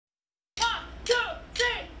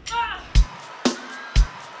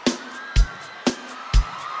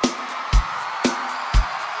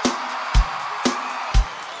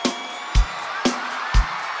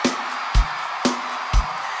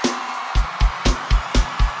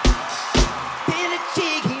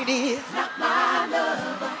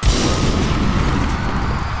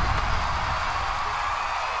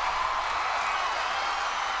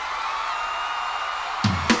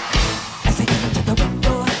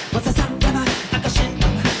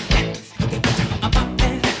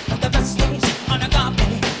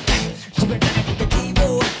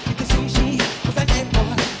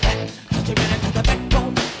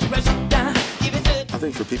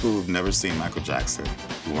never seen Michael Jackson,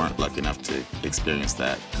 who weren't lucky enough to experience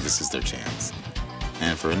that, this is their chance.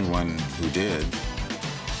 And for anyone who did,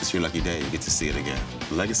 it's your lucky day. You get to see it again.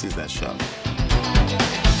 Legacy is that show.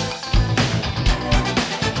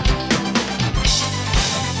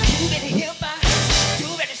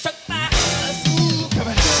 There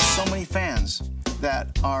are so many fans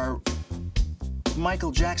that are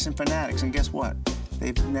Michael Jackson fanatics, and guess what?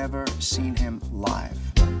 They've never seen him live.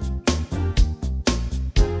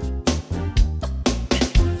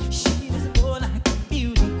 She was more like a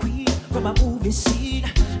beauty queen from a movie scene.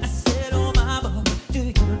 I said, oh mama, do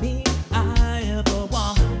you mean I am the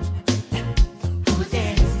one who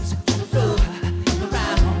dances on the floor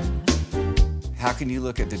around? How can you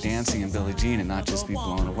look at the dancing in Billie Jean and not just be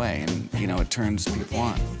blown away? And, you know, it turns people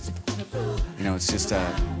on. You know, it's just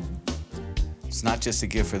it's not just a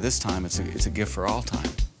gift for this time, it's a gift for all time.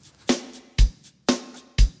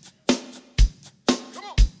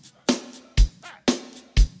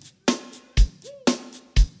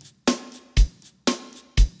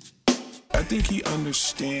 I think he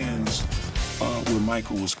understands where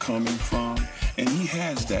Michael was coming from, and he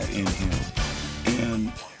has that in him.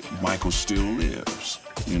 And Michael still lives.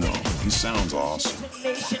 You know, he sounds awesome.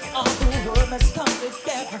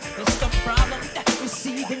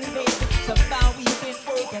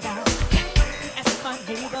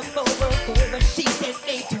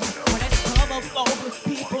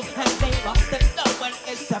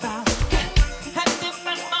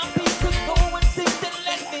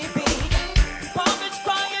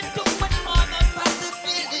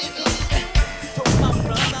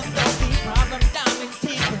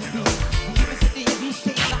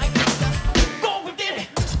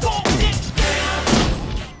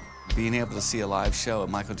 Being able to see a live show, a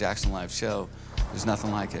Michael Jackson live show, there's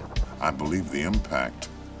nothing like it. I believe the impact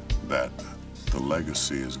that the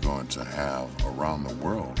legacy is going to have around the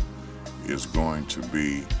world is going to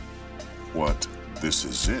be what This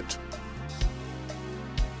Is It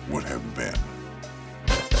would have been.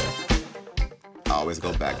 I always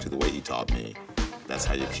go back to the way he taught me. That's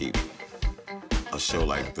how you keep a show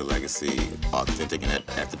like The Legacy authentic and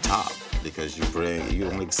at the top, because you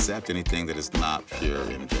don't accept anything that is not pure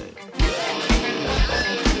MJ.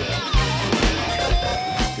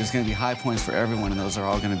 There's going to be high points for everyone, and those are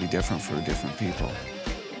all going to be different for different people.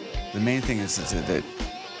 The main thing is that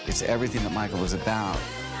it's everything that Michael was about.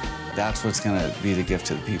 That's what's going to be the gift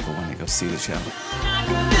to the people when they go see the show.